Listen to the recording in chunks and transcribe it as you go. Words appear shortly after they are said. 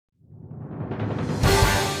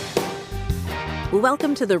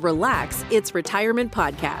Welcome to the Relax, It's Retirement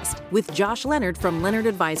podcast with Josh Leonard from Leonard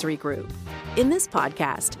Advisory Group. In this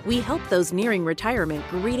podcast, we help those nearing retirement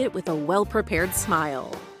greet it with a well-prepared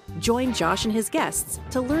smile. Join Josh and his guests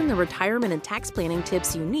to learn the retirement and tax planning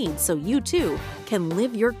tips you need so you too can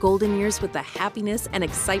live your golden years with the happiness and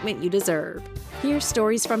excitement you deserve. Hear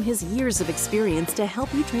stories from his years of experience to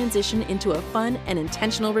help you transition into a fun and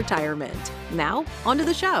intentional retirement. Now, onto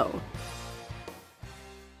the show.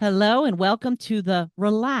 Hello and welcome to the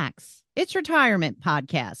Relax, It's Retirement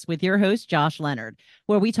podcast with your host, Josh Leonard,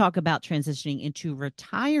 where we talk about transitioning into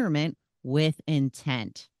retirement with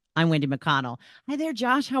intent. I'm Wendy McConnell. Hi there,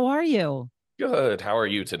 Josh. How are you? Good. How are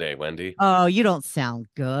you today, Wendy? Oh, you don't sound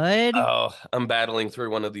good. Oh, I'm battling through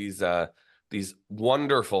one of these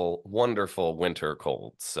wonderful, wonderful winter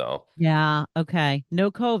colds. So Yeah. Okay.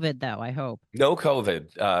 No COVID, though, I hope. no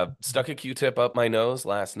COVID. Stuck a Q-tip up my nose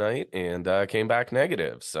last night and came back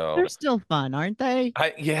negative. So They're still fun, aren't they?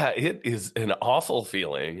 it is an awful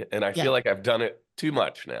feeling, and I feel like I've done it too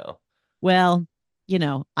much now. Well,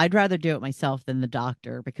 I'd rather do it myself than the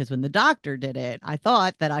doctor, because when the doctor did it, I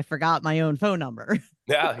thought that I forgot my own phone number.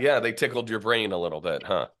 Yeah, they tickled your brain a little bit,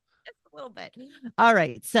 huh? Just a little bit. All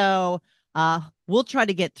right. So we'll try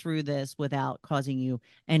to get through this without causing you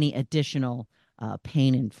any additional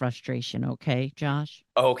pain and frustration. Okay, Josh?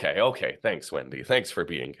 Okay. Thanks, Wendy. Thanks for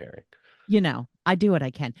being caring. I do what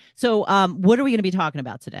I can. So what are we going to be talking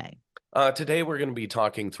about today? Today, we're going to be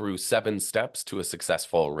talking through 7 steps to a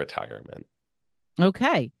successful retirement.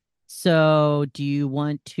 Okay. So do you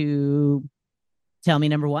want to tell me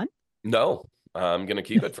number 1? No, I'm going to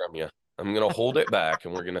keep it from you. I'm going to hold it back,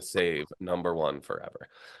 and we're going to save number 1 forever.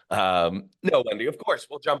 No, Wendy, of course,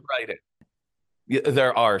 we'll jump right in.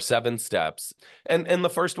 There are 7 steps. And the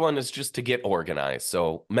first one is just to get organized.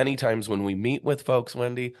 So many times when we meet with folks,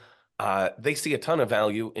 Wendy, they see a ton of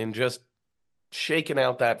value in just shaking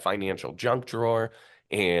out that financial junk drawer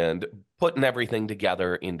and putting everything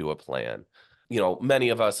together into a plan. Many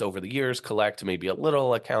of us over the years collect maybe a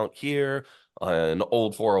little account here, an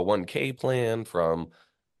old 401k plan from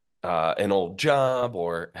an old job,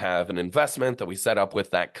 or have an investment that we set up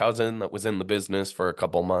with that cousin that was in the business for a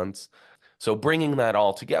couple months. So bringing that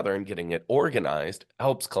all together and getting it organized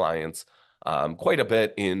helps clients quite a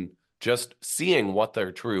bit in just seeing what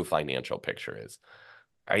their true financial picture is.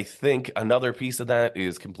 I think another piece of that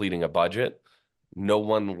is completing a budget. No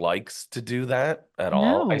one likes to do that at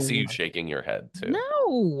all. I see you shaking your head too.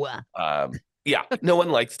 No. No one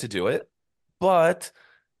likes to do it, but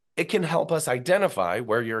it can help us identify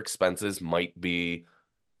where your expenses might be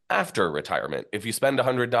after retirement. If you spend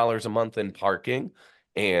 $100 a month in parking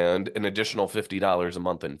and an additional $50 a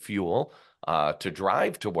month in fuel to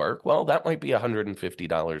drive to work, well, that might be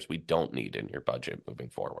 $150 we don't need in your budget moving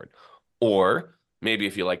forward. Or maybe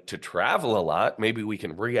if you like to travel a lot, maybe we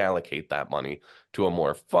can reallocate that money to a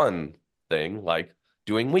more fun thing like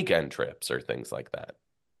doing weekend trips or things like that.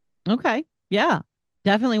 Okay. Yeah.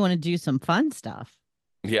 Definitely want to do some fun stuff.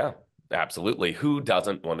 Yeah, absolutely. Who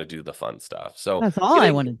doesn't want to do the fun stuff? So that's all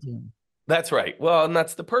I want to do. That's right. Well, and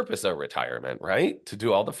that's the purpose of retirement, right? To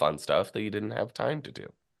do all the fun stuff that you didn't have time to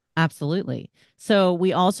do. Absolutely. So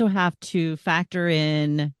we also have to factor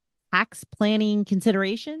in tax planning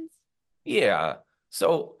considerations. Yeah.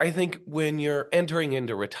 So I think when you're entering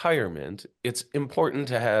into retirement, it's important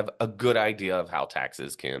to have a good idea of how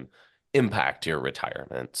taxes can impact your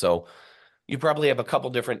retirement. So you probably have a couple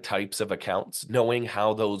different types of accounts. Knowing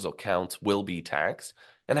how those accounts will be taxed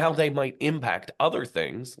and how they might impact other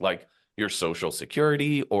things like your Social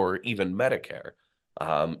Security or even Medicare.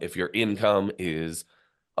 If your income is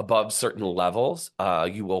above certain levels,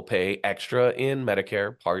 you will pay extra in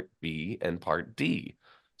Medicare Part B and Part D.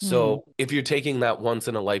 So if you're taking that once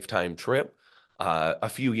in a lifetime trip, a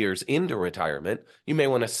few years into retirement, you may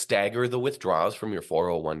want to stagger the withdrawals from your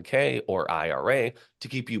 401k or IRA to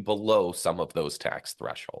keep you below some of those tax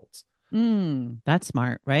thresholds. That's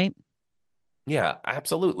smart, right? Yeah,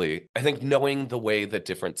 absolutely. I think knowing the way that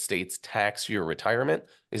different states tax your retirement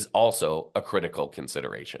is also a critical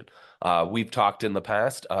consideration. We've talked in the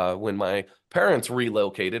past, when my parents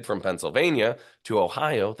relocated from Pennsylvania to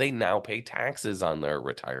Ohio, they now pay taxes on their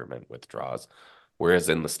retirement withdrawals, whereas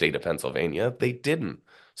in the state of Pennsylvania, they didn't.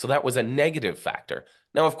 So that was a negative factor.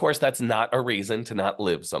 Now, of course, that's not a reason to not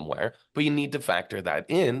live somewhere, but you need to factor that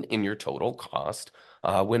in your total cost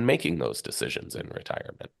when making those decisions in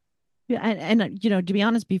retirement. Yeah, and to be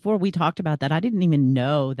honest, before we talked about that, I didn't even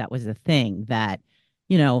know that was a thing that,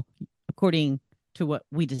 according to what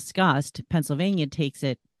we discussed, Pennsylvania takes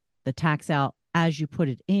the tax out as you put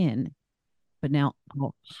it in, but now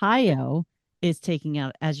Ohio is taking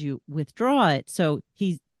out as you withdraw it. So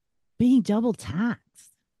he's being double taxed.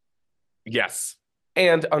 Yes.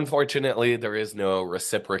 And unfortunately, there is no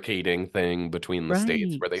reciprocating thing between the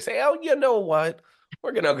states Right. where they say, oh, you know what?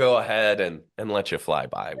 We're going to go ahead and let you fly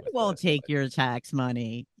by They with won't this. take your tax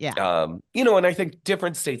money. Yeah. And I think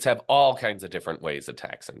different states have all kinds of different ways of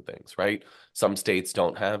taxing things, right? Some states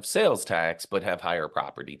don't have sales tax, but have higher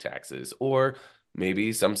property taxes. Or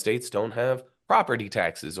maybe some states don't have property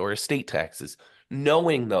taxes or estate taxes.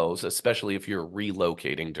 Knowing those, especially if you're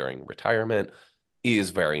relocating during retirement, is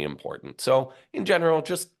very important. So, in general,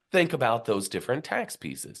 just think about those different tax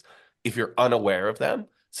pieces. If you're unaware of them,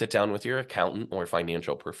 sit down with your accountant or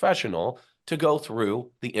financial professional to go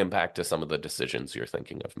through the impact of some of the decisions you're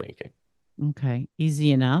thinking of making. Okay.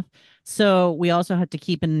 Easy enough. So we also have to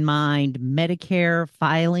keep in mind Medicare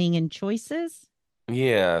filing and choices.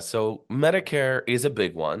 Yeah, so Medicare is a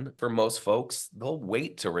big one. For most folks, they'll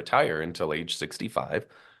wait to retire until age 65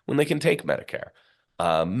 when they can take Medicare.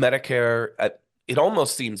 Medicare, it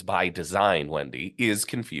almost seems by design, Wendy, is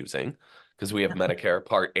confusing because we have Medicare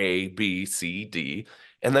Part A, B, C, D.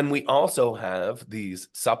 And then we also have these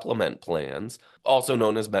supplement plans, also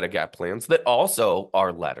known as Medigap plans, that also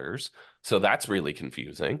are letters. So that's really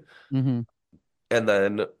confusing. Mm-hmm. And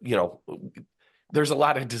then, there's a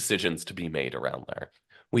lot of decisions to be made around there.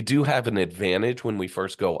 We do have an advantage when we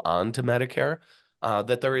first go on to Medicare,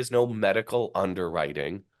 that there is no medical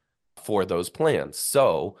underwriting for those plans.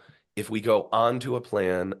 So if we go on to a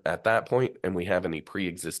plan at that point and we have any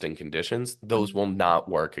pre-existing conditions, those will not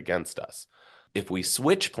work against us. If we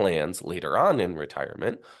switch plans later on in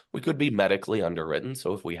retirement, we could be medically underwritten.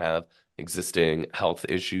 So if we have existing health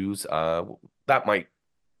issues, that might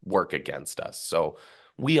work against us. So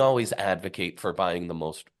we always advocate for buying the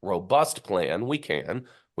most robust plan we can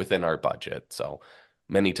within our budget. So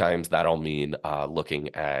many times that'll mean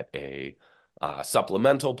looking at a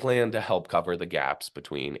supplemental plan to help cover the gaps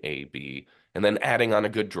between A, B, and then adding on a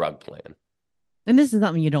good drug plan. And this is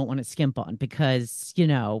something you don't want to skimp on because,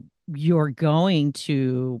 you're going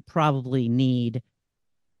to probably need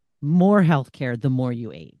more health care the more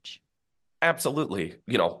you age. Absolutely.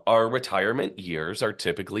 Our retirement years are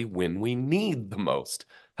typically when we need the most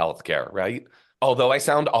healthcare, right? Although I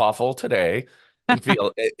sound awful today and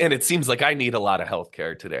and it seems like I need a lot of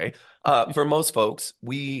healthcare today. For most folks,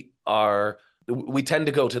 we tend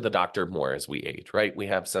to go to the doctor more as we age, right? We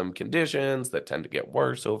have some conditions that tend to get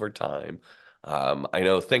worse over time. I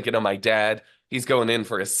know, thinking of my dad, he's going in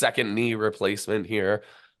for a second knee replacement here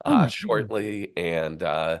Oh my goodness. shortly. And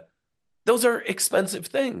those are expensive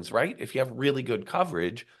things, right? If you have really good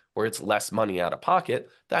coverage where it's less money out of pocket,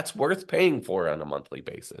 that's worth paying for on a monthly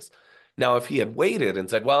basis. Now, if he had waited and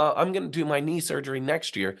said, well, I'm going to do my knee surgery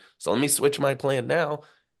next year, so let me switch my plan now,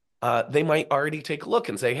 they might already take a look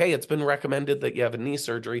and say, hey, it's been recommended that you have a knee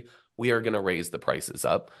surgery. We are going to raise the prices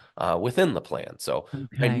up within the plan. So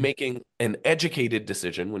by Okay. making an educated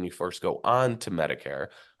decision when you first go on to Medicare,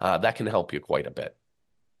 that can help you quite a bit.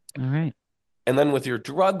 All right. And then with your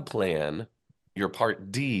drug plan, your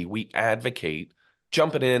Part D, we advocate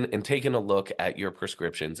jumping in and taking a look at your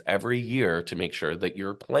prescriptions every year to make sure that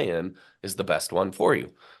your plan is the best one for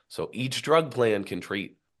you. So each drug plan can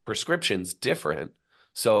treat prescriptions different.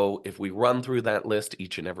 So if we run through that list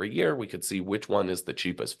each and every year, we could see which one is the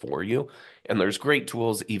cheapest for you. And there's great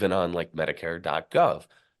tools even on like Medicare.gov.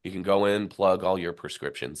 You can go in, plug all your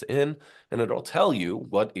prescriptions in, and it'll tell you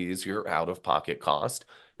what is your out-of-pocket cost,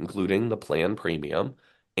 including the plan premium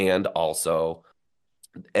and also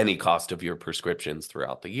any cost of your prescriptions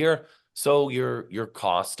throughout the year. So your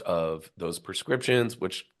cost of those prescriptions,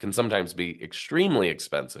 which can sometimes be extremely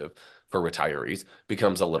expensive for retirees,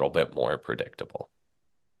 becomes a little bit more predictable.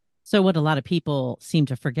 So what a lot of people seem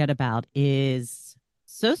to forget about is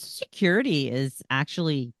Social Security is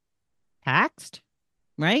actually taxed,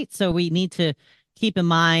 right? So we need to keep in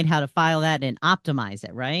mind how to file that and optimize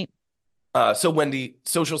it, right? So Wendy,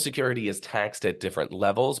 Social Security is taxed at different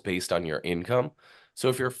levels based on your income. So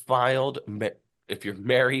if you're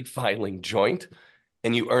married filing joint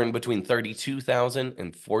and you earn between 32,000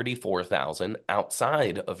 and 44,000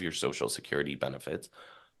 outside of your Social Security benefits,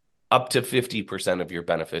 up to 50% of your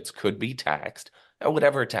benefits could be taxed at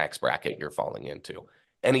whatever tax bracket you're falling into.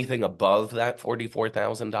 Anything above that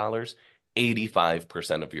 $44,000,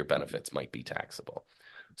 85% of your benefits might be taxable.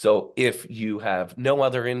 So if you have no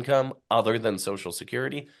other income other than Social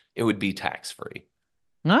Security, it would be tax-free.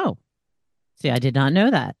 Oh, see, I did not know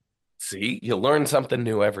that. See, you learn something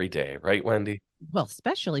new every day, right, Wendy? Well,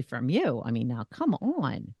 especially from you. I mean, now come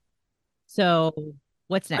on. So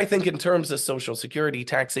what's I next? think in terms of Social Security,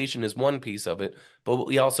 taxation is one piece of it, but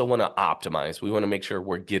we also want to optimize. We want to make sure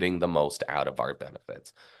we're getting the most out of our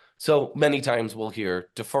benefits. So many times we'll hear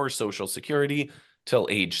defer Social Security till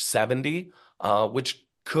age 70, which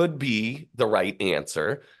could be the right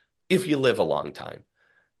answer if you live a long time.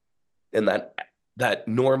 And that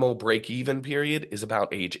normal break-even period is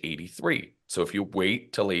about age 83. So if you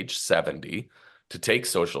wait till age 70 to take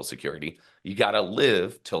Social Security, you got to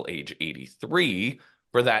live till age 83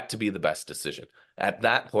 for that to be the best decision. At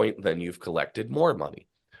that point, then you've collected more money.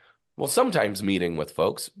 Well, sometimes meeting with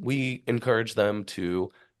folks, we encourage them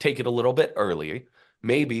to take it a little bit early.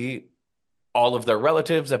 Maybe all of their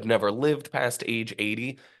relatives have never lived past age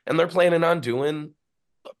 80, and they're planning on doing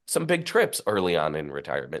some big trips early on in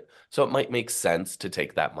retirement. So it might make sense to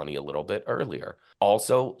take that money a little bit earlier.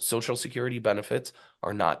 Also, Social Security benefits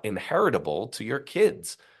are not inheritable to your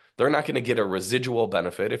kids. They're not going to get a residual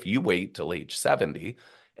benefit if you wait till age 70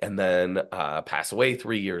 and then pass away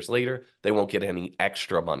 3 years later. They won't get any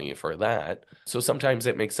extra money for that. So sometimes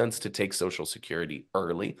it makes sense to take Social Security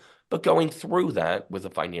early, but going through that with a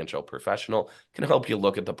financial professional can help you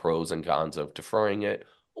look at the pros and cons of deferring it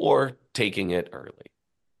or taking it early.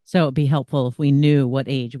 So it'd be helpful if we knew what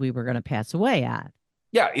age we were going to pass away at.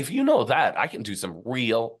 Yeah, if you know that, I can do some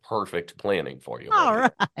real perfect planning for you. All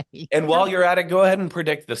Wendy. right. And while you're at it, go ahead and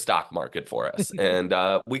predict the stock market for us. And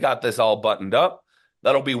we got this all buttoned up.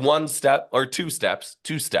 That'll be one step or two steps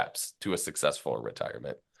to a successful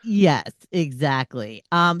retirement. Yes, exactly.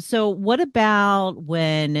 So what about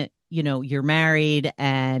when, you're married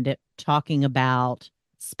and talking about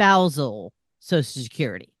spousal Social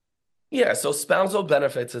Security? Yeah, so spousal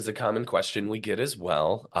benefits is a common question we get as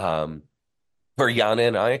well. For Yana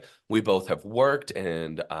and I, we both have worked,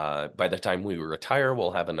 and by the time we retire,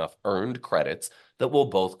 we'll have enough earned credits that we'll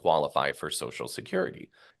both qualify for Social Security.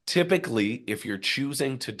 Typically, if you're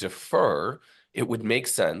choosing to defer, it would make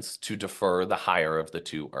sense to defer the higher of the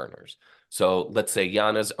two earners. So let's say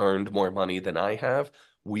Yana's earned more money than I have.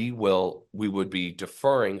 We would be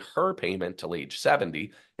deferring her payment till age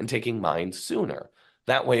 70 and taking mine sooner.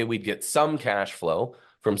 That way we'd get some cash flow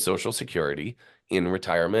from Social Security in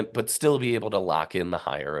retirement, but still be able to lock in the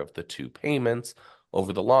higher of the two payments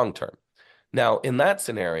over the long term. Now, in that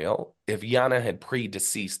scenario, if Yana had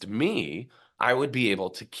predeceased me, I would be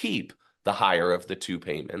able to keep the higher of the two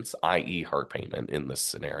payments, i.e. her payment in this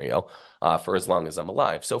scenario, for as long as I'm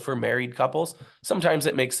alive. So for married couples, sometimes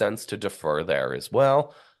it makes sense to defer there as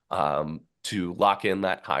well, to lock in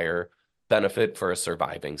that higher benefit for a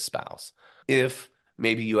surviving spouse. If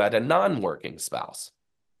maybe you had a non-working spouse.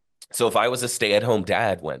 So if I was a stay-at-home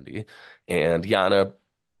dad, Wendy, and Yana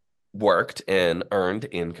worked and earned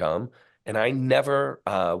income, and I never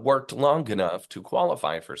worked long enough to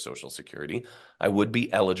qualify for Social Security, I would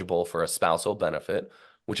be eligible for a spousal benefit,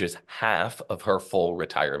 which is half of her full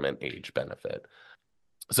retirement age benefit.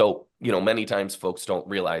 So, many times folks don't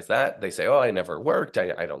realize that. They say, oh, I never worked.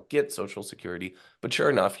 I don't get Social Security. But sure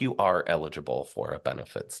enough, you are eligible for a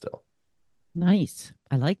benefit still. Nice.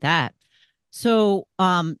 I like that. So,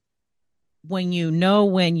 when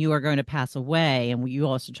you are going to pass away, and you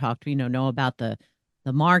also talked, know about the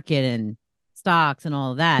market and stocks and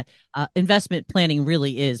all of that, investment planning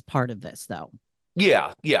really is part of this, though.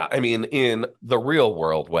 Yeah. I mean, in the real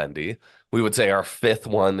world, Wendy, we would say our fifth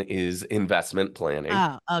one is investment planning.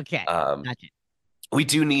 Oh, okay. Gotcha. We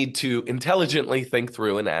do need to intelligently think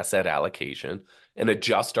through an asset allocation and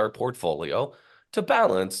adjust our portfolio to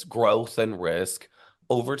balance growth and risk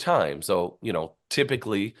over time. So,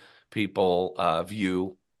 typically people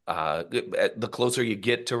view the closer you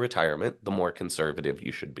get to retirement, the more conservative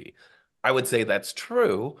you should be. I would say that's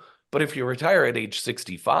true, but if you retire at age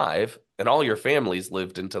 65 and all your families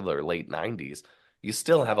lived into their late 90s, you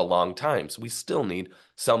still have a long time. So we still need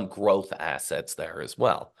some growth assets there as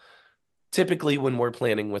well. Typically, when we're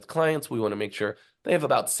planning with clients, we want to make sure they have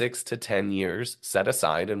about 6 to 10 years set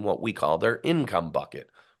aside in what we call their income bucket,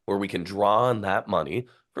 where we can draw on that money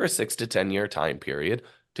for a 6 to 10 year time period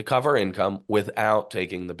to cover income without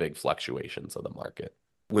taking the big fluctuations of the market.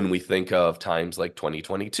 When we think of times like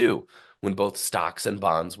 2022, when both stocks and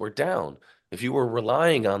bonds were down, if you were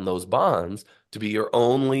relying on those bonds to be your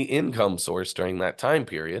only income source during that time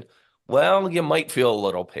period, well, you might feel a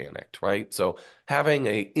little panicked, right? So having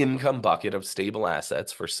an income bucket of stable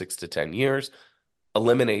assets for 6 to 10 years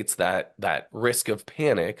eliminates that risk of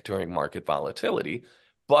panic during market volatility,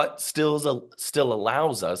 but still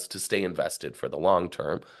allows us to stay invested for the long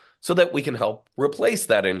term so that we can help replace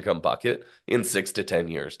that income bucket in 6 to 10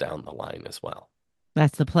 years down the line as well.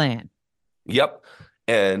 That's the plan. Yep.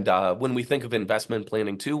 And when we think of investment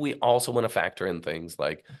planning too, we also want to factor in things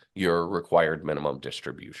like your required minimum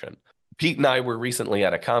distribution. Pete and I were recently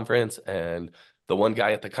at a conference, and The one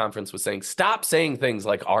guy at the conference was saying, stop saying things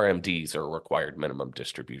like RMDs or required minimum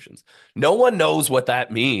distributions. No one knows what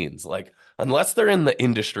that means. Like, unless they're in the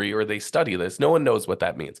industry or they study this, no one knows what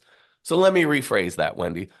that means. So let me rephrase that,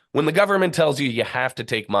 Wendy. When the government tells you you have to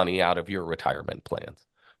take money out of your retirement plans,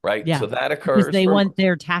 right? Yeah. So that Because occurs they for want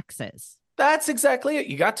their taxes. that's exactly it.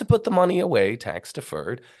 You got to put the money away, tax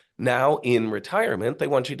deferred. Now in retirement, they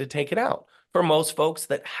want you to take it out. For most folks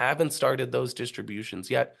that haven't started those distributions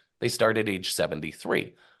yet, they start at age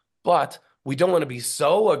 73. But we don't want to be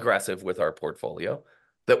so aggressive with our portfolio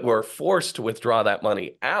that we're forced to withdraw that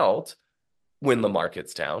money out when the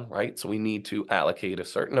market's down, right? So we need to allocate a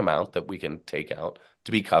certain amount that we can take out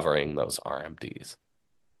to be covering those RMDs.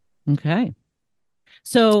 Okay.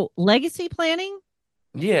 So legacy planning?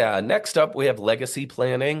 Yeah, next up we have legacy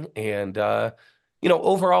planning and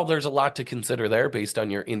overall there's a lot to consider there based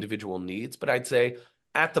on your individual needs, but I'd say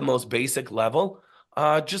at the most basic level,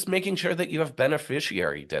 just making sure that you have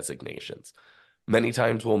beneficiary designations. Many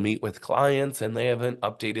times we'll meet with clients and they haven't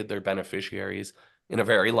updated their beneficiaries in a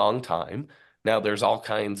very long time. Now there's all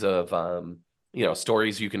kinds of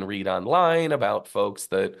stories you can read online about folks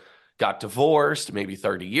that got divorced maybe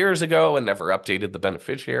 30 years ago and never updated the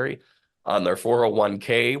beneficiary on their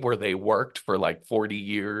 401k where they worked for like 40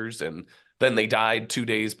 years and then they died 2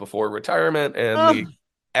 days before retirement and the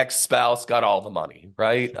ex-spouse got all the money,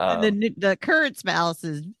 right? And the current spouse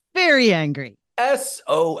is very angry.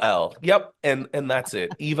 SOL. Yep. And that's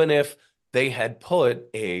it. Even if they had put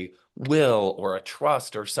a will or a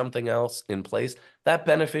trust or something else in place, that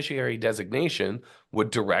beneficiary designation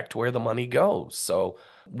would direct where the money goes. So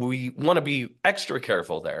we want to be extra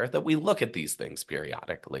careful there that we look at these things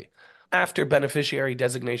periodically. After beneficiary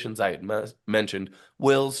designations, I had mentioned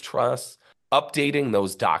wills, trusts, updating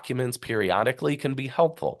those documents periodically can be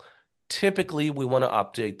helpful. Typically, we want to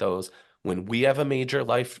update those when we have a major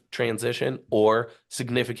life transition or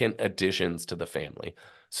significant additions to the family.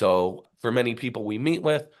 So for many people we meet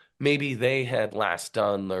with, maybe they had last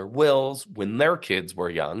done their wills when their kids were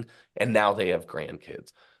young, and now they have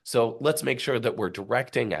grandkids. So let's make sure that we're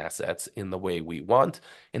directing assets in the way we want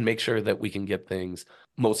and make sure that we can get things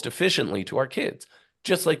most efficiently to our kids.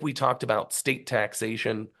 Just like we talked about state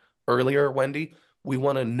taxation earlier, Wendy, we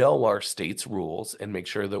want to know our state's rules and make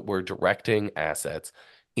sure that we're directing assets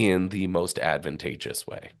in the most advantageous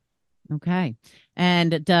way. Okay.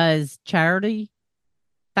 And does charity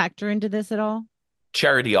factor into this at all?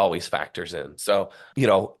 Charity always factors in. So,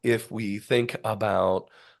 if we think about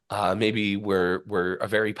maybe we're a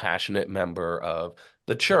very passionate member of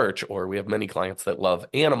the church, or we have many clients that love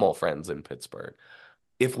animal friends in Pittsburgh.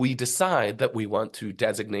 If we decide that we want to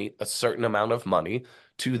designate a certain amount of money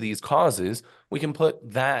to these causes, we can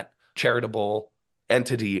put that charitable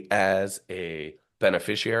entity as a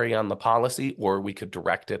beneficiary on the policy, or we could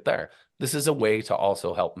direct it there. This is a way to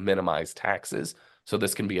also help minimize taxes. So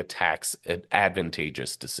this can be a tax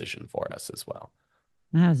advantageous decision for us as well.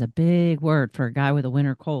 That was a big word for a guy with a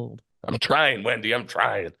winter cold. I'm trying, Wendy. I'm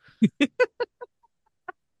trying. I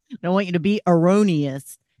don't want you to be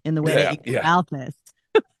erroneous in the way that you go about this.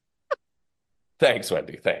 Thanks,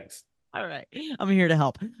 Wendy. Thanks. All right. I'm here to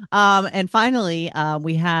help. And finally,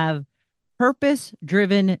 we have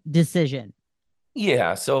purpose-driven decision.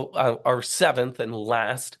 Yeah. So our seventh and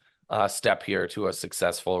last step here to a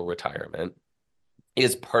successful retirement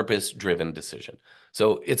is purpose-driven decision.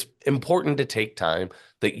 So it's important to take time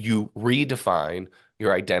that you redefine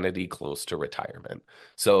your identity close to retirement.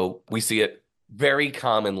 So we see it very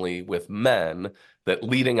commonly with men that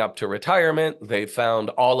leading up to retirement, they found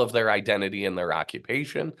all of their identity in their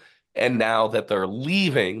occupation. And now that they're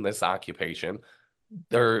leaving this occupation,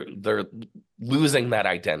 they're losing that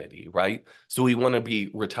identity, right? So we want to be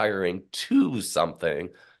retiring to something,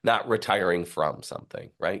 not retiring from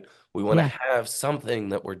something, right? We want to have something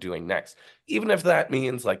that we're doing next. Even if that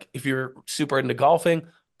means, like, if you're super into golfing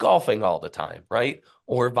all the time, right?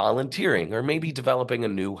 Or volunteering, or maybe developing a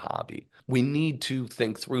new hobby. We need to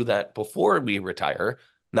think through that before we retire,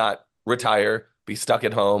 not retire, be stuck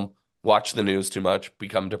at home, watch the news too much,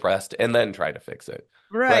 become depressed, and then try to fix it.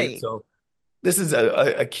 Right? So this is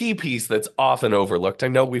a key piece that's often overlooked. I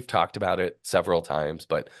know we've talked about it several times,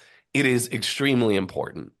 but it is extremely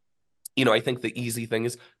important. I think the easy thing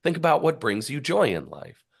is think about what brings you joy in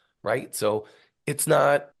life, right? So it's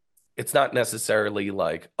not necessarily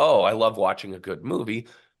like, oh, I love watching a good movie.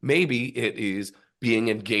 Maybe it is being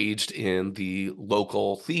engaged in the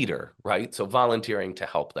local theater, right? So volunteering to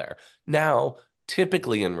help there. Now,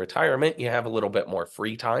 typically in retirement, you have a little bit more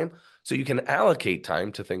free time. So you can allocate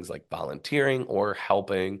time to things like volunteering or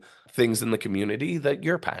helping things in the community that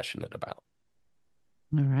you're passionate about.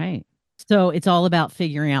 All right. So it's all about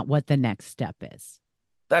figuring out what the next step is.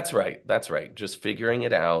 That's right. That's right. Just figuring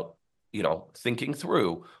it out, thinking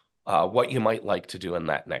through what you might like to do in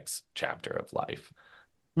that next chapter of life.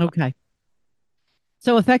 Okay.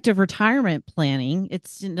 So effective retirement planning,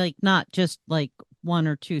 it's like not just like one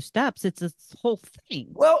or two steps, it's a whole thing.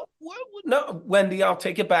 Well, no, Wendy, I'll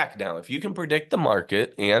take it back now. If you can predict the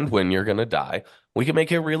market and when you're going to die, we can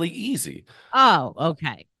make it really easy. Oh,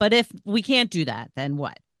 okay. But if we can't do that, then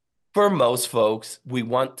what? For most folks, we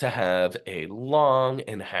want to have a long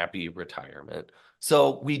and happy retirement.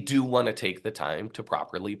 So we do want to take the time to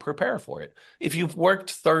properly prepare for it. If you've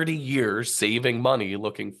worked 30 years saving money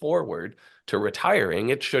looking forward to retiring,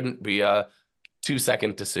 it shouldn't be a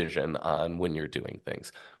 2-second decision on when you're doing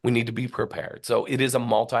things. We need to be prepared. So it is a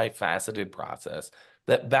multifaceted process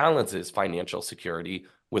that balances financial security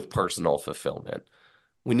with personal fulfillment.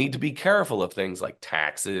 We need to be careful of things like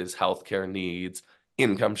taxes, healthcare needs,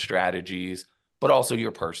 income strategies, but also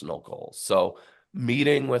your personal goals. So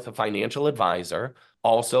meeting with a financial advisor,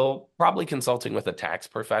 also probably consulting with a tax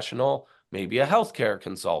professional, maybe a healthcare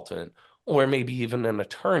consultant, or maybe even an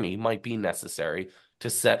attorney might be necessary to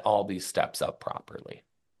set all these steps up properly.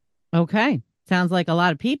 Okay. Sounds like a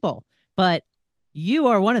lot of people, but you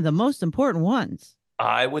are one of the most important ones.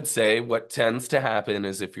 I would say what tends to happen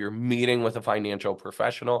is if you're meeting with a financial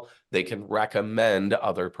professional, they can recommend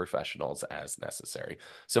other professionals as necessary.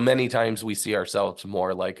 So many times we see ourselves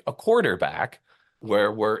more like a quarterback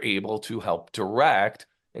where we're able to help direct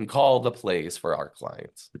and call the plays for our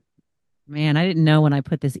clients. Man, I didn't know when I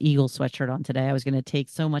put this Eagle sweatshirt on today, I was going to take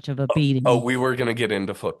so much of a beating. Oh, we were going to get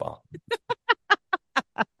into football.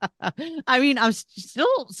 I mean, I'm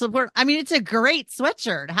still support. I mean, it's a great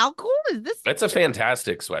sweatshirt. How cool is this? It's a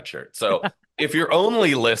fantastic sweatshirt. So if you're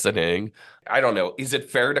only listening, I don't know, is it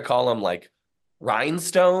fair to call them like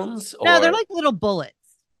rhinestones? No, they're like little bullets.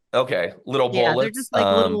 Okay, little bullets. They're just like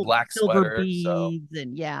little black silver sweater. beads,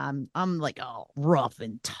 and I'm like all rough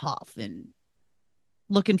and tough and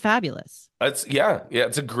looking fabulous. It's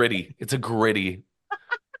it's a gritty.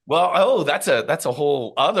 Well, that's a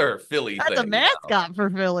whole other Philly thing. That's a mascot for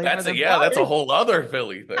Philly. That's a whole other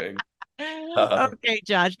Philly thing. Okay,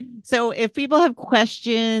 Josh. So if people have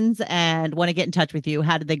questions and want to get in touch with you,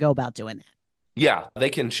 how do they go about doing that? Yeah, they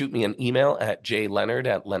can shoot me an email at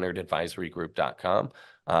jleonard@leonardadvisorygroup.com.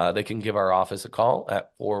 They can give our office a call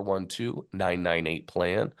at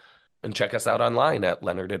 412-998-PLAN and check us out online at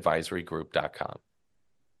leonardadvisorygroup.com.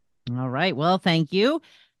 All right. Well, thank you.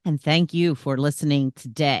 And thank you for listening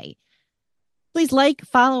today. Please like,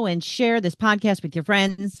 follow, and share this podcast with your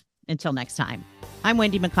friends. Until next time, I'm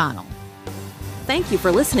Wendy McConnell. Thank you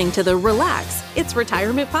for listening to the Relax, It's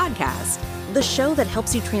Retirement podcast, the show that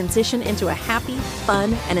helps you transition into a happy,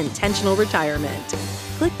 fun, and intentional retirement.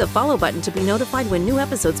 Click the follow button to be notified when new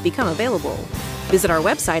episodes become available. Visit our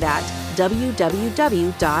website at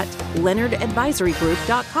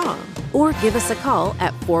www.leonardadvisorygroup.com or give us a call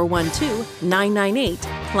at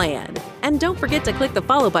 412-998-PLAN. And don't forget to click the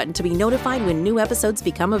follow button to be notified when new episodes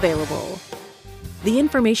become available. The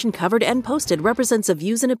information covered and posted represents the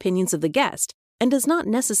views and opinions of the guest and does not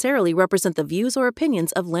necessarily represent the views or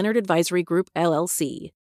opinions of Leonard Advisory Group,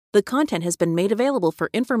 LLC. The content has been made available for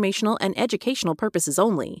informational and educational purposes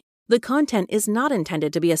only. The content is not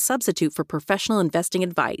intended to be a substitute for professional investing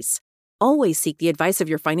advice. Always seek the advice of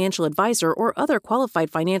your financial advisor or other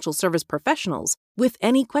qualified financial service professionals with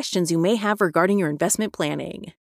any questions you may have regarding your investment planning.